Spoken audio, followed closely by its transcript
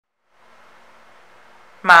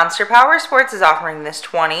Monster Powersports is offering this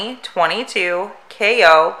 2022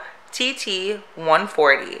 Kayo TT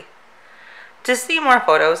 140. To see more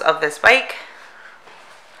photos of this bike,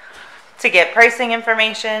 to get pricing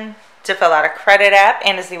information, to fill out a credit app,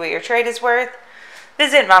 and to see what your trade is worth,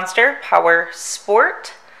 visit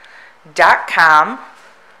monsterpowersport.com.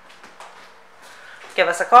 Give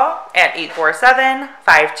us a call at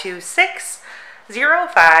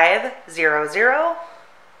 847-526-0500.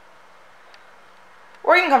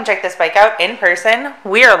 Or you can come check this bike out in person.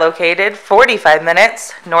 We are located 45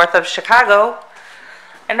 minutes north of Chicago.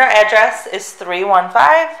 And our address is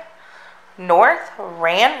 315 North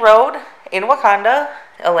Rand Road in Wauconda,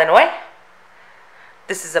 Illinois.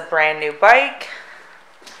 This is a brand new bike.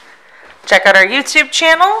 Check out our YouTube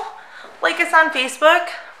channel. Like us on Facebook.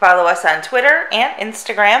 Follow us on Twitter and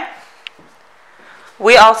Instagram.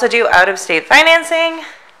 We also do out-of-state financing.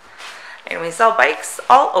 And we sell bikes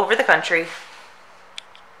all over the country.